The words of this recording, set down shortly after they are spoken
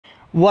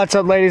What's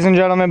up, ladies and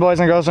gentlemen, boys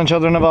and girls and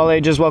children of all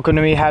ages? Welcome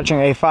to me hatching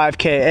a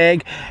 5K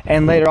egg,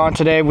 and later on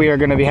today we are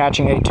going to be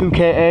hatching a 2K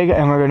egg,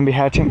 and we're going to be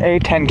hatching a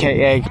 10K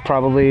egg,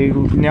 probably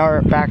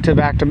back to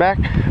back.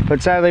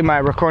 But sadly my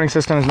recording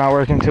system is not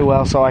working too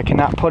well, so I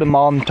cannot put them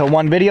all into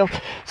one video.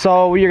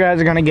 So you guys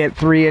are going to get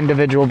 3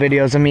 individual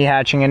videos of me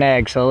hatching an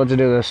egg. So let's do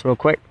this real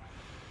quick.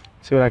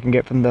 See what I can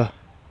get from the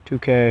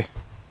 2K.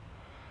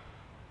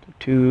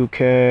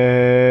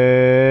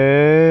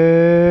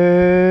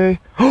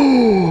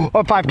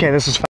 Oh, 5K.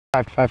 This is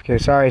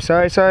 5K. Sorry.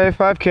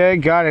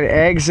 5K. Got it.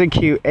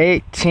 Execute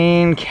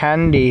 18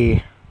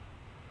 candy.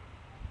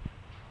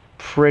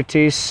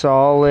 Pretty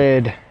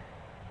solid.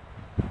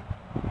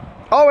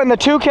 Oh, and the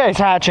 2K is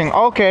hatching.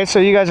 Okay, so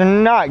you guys are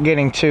not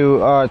getting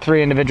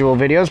 3 individual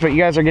videos, but you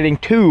guys are getting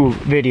 2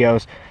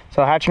 videos.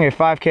 So hatching a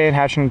 5K and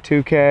hatching a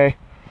 2K.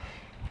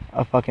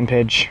 A fucking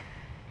pidge.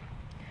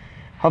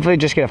 Hopefully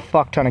just get a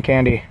fuck ton of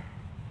candy.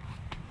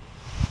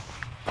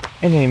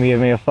 It didn't even give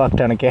me a fuck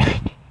ton of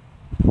candy.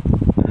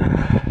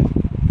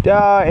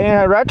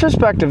 In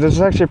retrospective, this is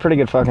actually a pretty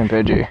good fucking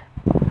Pidgey.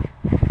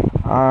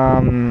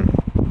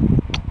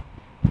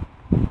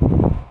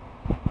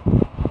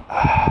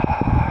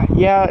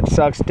 Yeah, it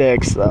sucks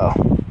dicks though.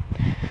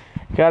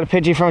 Got a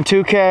Pidgey from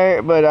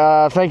 2K,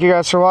 but thank you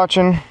guys for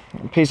watching.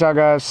 Peace out,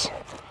 guys,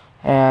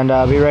 and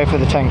be ready for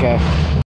the 10K.